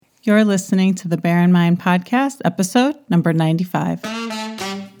You're listening to the Bear in Mind podcast, episode number 95.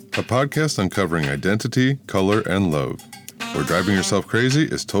 A podcast uncovering identity, color, and love, where driving yourself crazy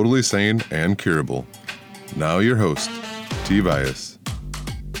is totally sane and curable. Now your host, T. Bias.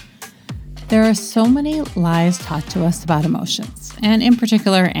 There are so many lies taught to us about emotions, and in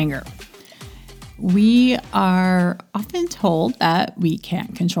particular, anger. We are often told that we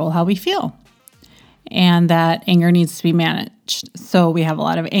can't control how we feel and that anger needs to be managed. So we have a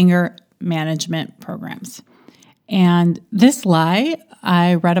lot of anger management programs. And this lie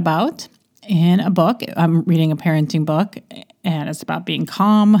I read about in a book. I'm reading a parenting book, and it's about being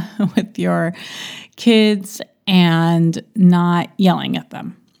calm with your kids and not yelling at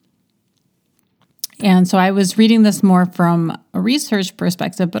them. And so I was reading this more from a research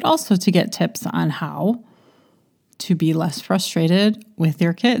perspective, but also to get tips on how to be less frustrated with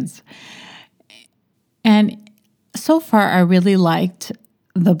your kids. And so far, I really liked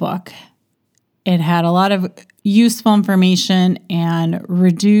the book. It had a lot of useful information and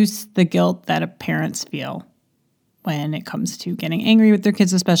reduced the guilt that parents feel when it comes to getting angry with their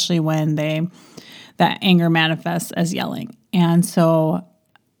kids, especially when that anger manifests as yelling. And so,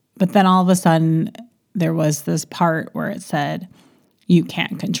 but then all of a sudden, there was this part where it said, you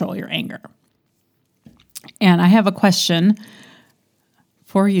can't control your anger. And I have a question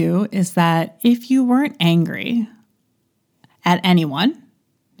for you, is that if you weren't angry at anyone,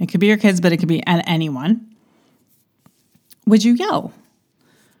 it could be your kids, but it could be at anyone, would you yell?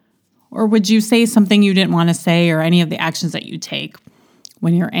 Or would you say something you didn't want to say, or any of the actions that you take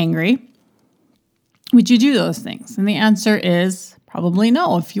when you're angry? Would you do those things? And the answer is probably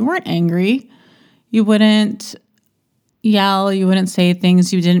no. If you weren't angry, you wouldn't yell, you wouldn't say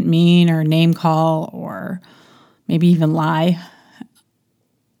things you didn't mean, or name call, or maybe even lie.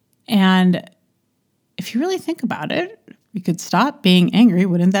 And if you really think about it, you could stop being angry.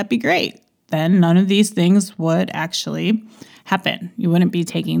 Wouldn't that be great? Then none of these things would actually happen. You wouldn't be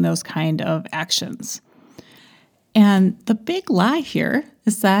taking those kind of actions. And the big lie here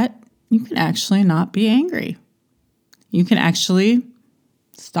is that you can actually not be angry. You can actually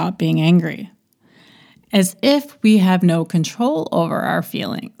stop being angry. As if we have no control over our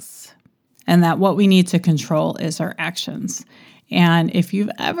feelings, and that what we need to control is our actions. And if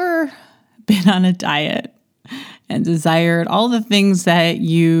you've ever been on a diet and desired all the things that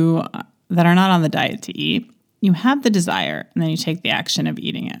are not on the diet to eat, you have the desire, and then you take the action of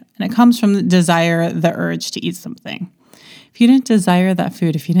eating it. And it comes from the desire, the urge to eat something. If you didn't desire that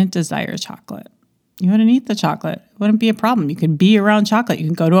food, if you didn't desire chocolate, you wouldn't eat the chocolate. It wouldn't be a problem. You could be around chocolate. You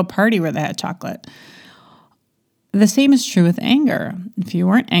can go to a party where they had chocolate. The same is true with anger. If you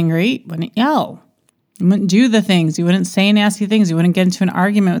weren't angry, you wouldn't yell. You wouldn't do the things. You wouldn't say nasty things. You wouldn't get into an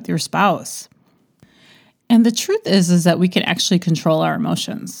argument with your spouse. And the truth is that we can actually control our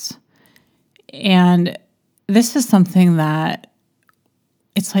emotions. And this is something that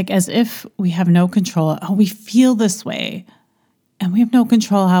it's like as if we have no control. Oh, we feel this way, and we have no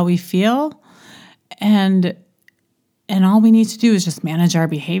control how we feel. And all we need to do is just manage our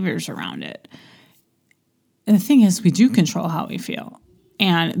behaviors around it. And the thing is, we do control how we feel.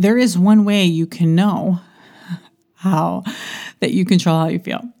 And there is one way you can know that you control how you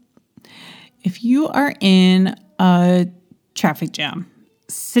feel. If you are in a traffic jam,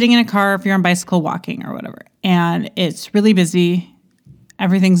 sitting in a car, if you're on bicycle, walking or whatever, and it's really busy,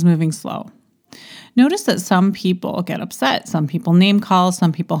 everything's moving slow. Notice that some people get upset. Some people name call,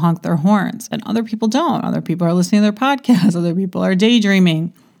 some people honk their horns, and other people don't. Other people are listening to their podcasts. Other people are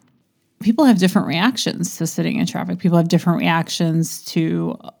daydreaming. People have different reactions to sitting in traffic. People have different reactions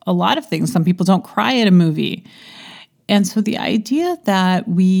to a lot of things. Some people don't cry at a movie. And so the idea that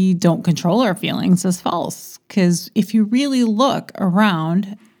we don't control our feelings is false, because if you really look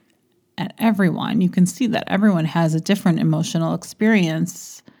around at everyone, you can see that everyone has a different emotional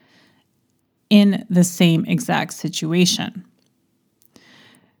experience in the same exact situation.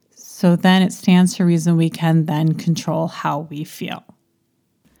 So then it stands to reason we can then control how we feel.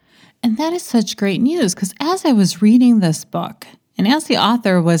 And that is such great news, because as I was reading this book, and as the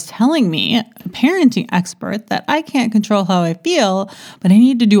author was telling me, a parenting expert, that I can't control how I feel, but I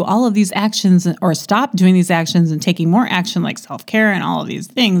need to do all of these actions or stop doing these actions and taking more action like self-care and all of these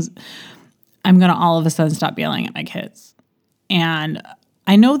things, I'm going to all of a sudden stop yelling at my kids. And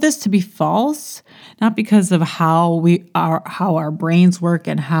I know this to be false, not because of how our brains work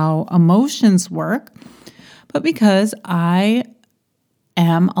and how emotions work, but because I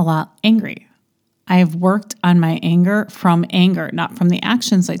am a lot angry. I have worked on my anger from anger, not from the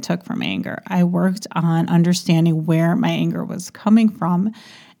actions I took from anger. I worked on understanding where my anger was coming from.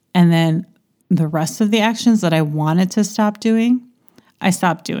 And then the rest of the actions that I wanted to stop doing, I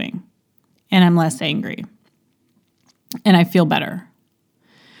stop doing, and I'm less angry, and I feel better.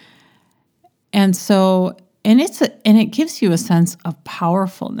 And so, and it gives you a sense of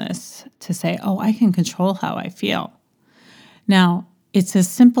powerfulness to say, oh, I can control how I feel. Now, it's as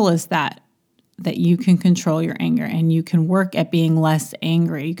simple as that you can control your anger, and you can work at being less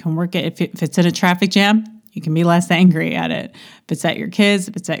angry. You can work at, if it's in a traffic jam, you can be less angry at it. If it's at your kids,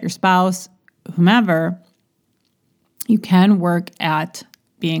 if it's at your spouse, whomever, you can work at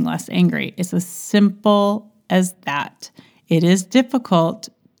being less angry. It's as simple as that. It is difficult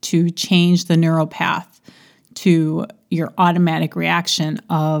to change the neural path to your automatic reaction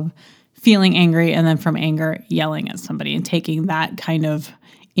of feeling angry and then from anger yelling at somebody, and taking that kind of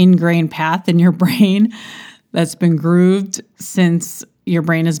ingrained path in your brain that's been grooved since your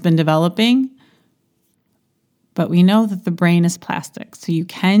brain has been developing. But we know that the brain is plastic, so you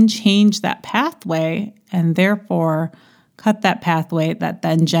can change that pathway and therefore cut that pathway that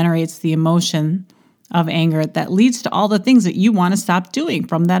then generates the emotion of anger that leads to all the things that you want to stop doing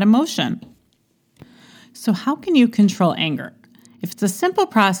from that emotion. So how can you control anger? If it's a simple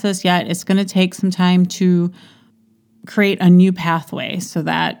process, yet it's going to take some time to create a new pathway so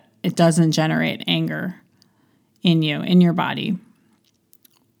that it doesn't generate anger in you, in your body.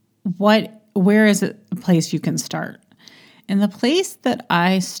 Where is it a place you can start? And the place that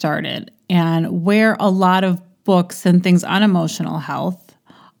I started, and where a lot of books and things on emotional health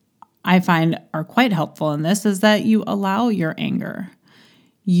I find are quite helpful in this, is that you allow your anger.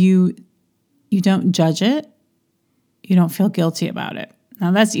 You don't judge it. You don't feel guilty about it.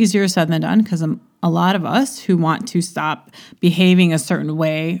 Now, that's easier said than done, because a lot of us who want to stop behaving a certain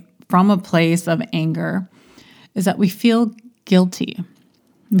way from a place of anger is that we feel guilty.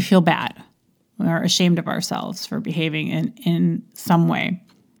 We feel bad. We are ashamed of ourselves for behaving in some way.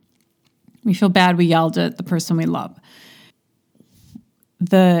 We feel bad we yelled at the person we love.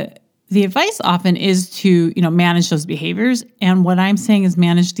 The advice often is to, manage those behaviors. And what I'm saying is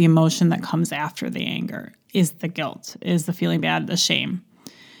manage the emotion that comes after the anger, is the guilt, is the feeling bad, the shame,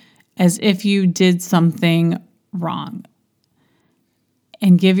 as if you did something wrong.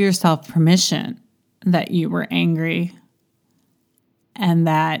 And give yourself permission that you were angry and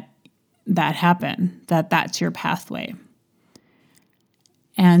that happened, that's your pathway.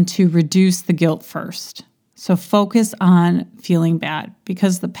 And to reduce the guilt first. So focus on feeling bad,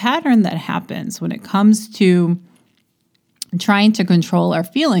 because the pattern that happens when it comes to trying to control our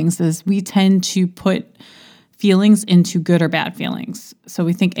feelings is we tend to put feelings into good or bad feelings. So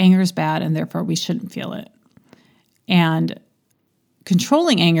we think anger is bad and therefore we shouldn't feel it. And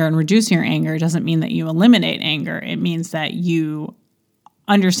controlling anger and reducing your anger doesn't mean that you eliminate anger. It means that you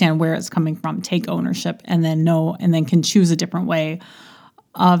understand where it's coming from, take ownership, and then know, and then can choose a different way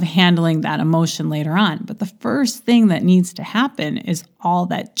of handling that emotion later on. But the first thing that needs to happen is all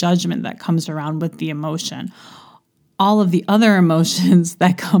that judgment that comes around with the emotion. All of the other emotions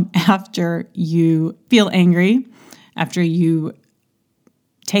that come after you feel angry, after you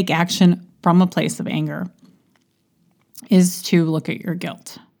take action from a place of anger, is to look at your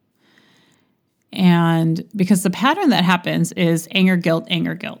guilt. And because the pattern that happens is anger,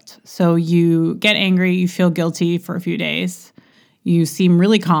 guilt. So you get angry, you feel guilty for a few days, you seem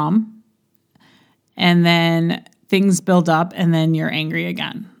really calm, and then things build up, and then you're angry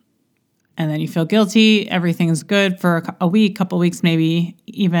again. And then you feel guilty, everything's good for a week, couple weeks maybe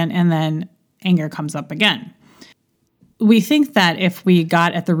even, and then anger comes up again. We think that if we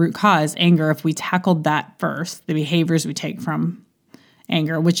got at the root cause, anger, if we tackled that first, the behaviors we take from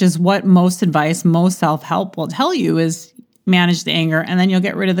anger, which is what most advice, most self-help will tell you, is manage the anger and then you'll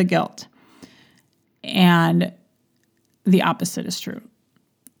get rid of the guilt. And the opposite is true.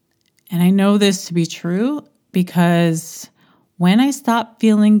 And I know this to be true because when I stopped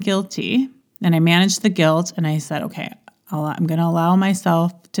feeling guilty and I managed the guilt and I said, okay, I'm going to allow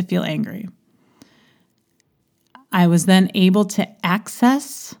myself to feel angry, I was then able to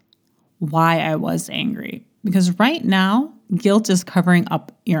access why I was angry. Because right now, guilt is covering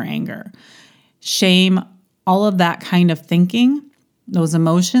up your anger. Shame, all of that kind of thinking, those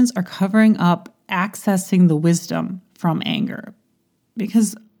emotions are covering up accessing the wisdom from anger.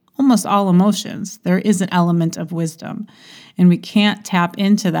 Because almost all emotions, there is an element of wisdom. And we can't tap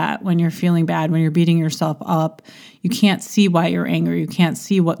into that when you're feeling bad, when you're beating yourself up. You can't see why you're angry. You can't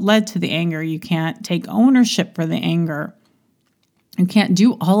see what led to the anger. You can't take ownership for the anger. You can't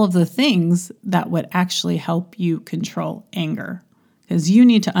do all of the things that would actually help you control anger. Because you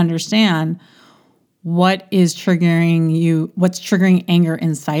need to understand what is triggering you, what's triggering anger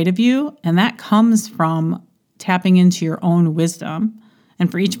inside of you. And that comes from tapping into your own wisdom.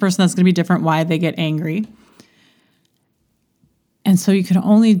 And for each person, that's going to be different why they get angry. And so you can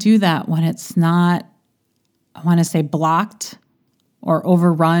only do that when it's not, I want to say, blocked or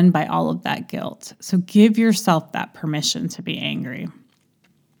overrun by all of that guilt. So give yourself that permission to be angry.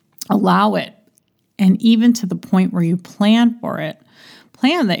 Allow it. And even to the point where you plan for it,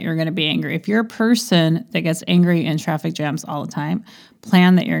 plan that you're going to be angry. If you're a person that gets angry in traffic jams all the time,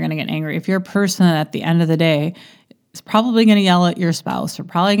 plan that you're going to get angry. If you're a person that at the end of the day is probably going to yell at your spouse or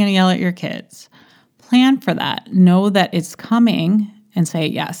probably going to yell at your kids, plan for that. Know that it's coming and say,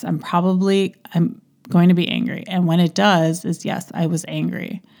 yes, I'm going to be angry. And when it does, is yes, I was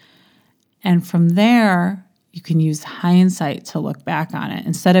angry. And from there, you can use hindsight to look back on it.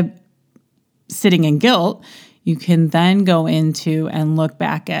 Instead of sitting in guilt, you can then go into and look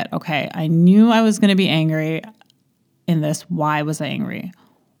back at, okay, I knew I was going to be angry in this. Why was I angry?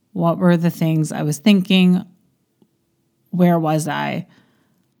 What were the things I was thinking? Where was I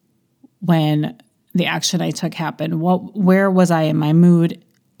when the action I took happened? Where was I in my mood?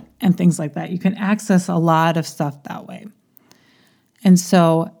 And things like that. You can access a lot of stuff that way. And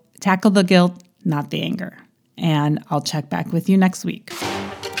so tackle the guilt, not the anger. And I'll check back with you next week.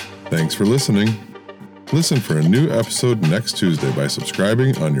 Thanks for listening. Listen for a new episode next Tuesday by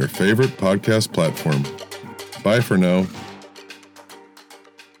subscribing on your favorite podcast platform. Bye for now.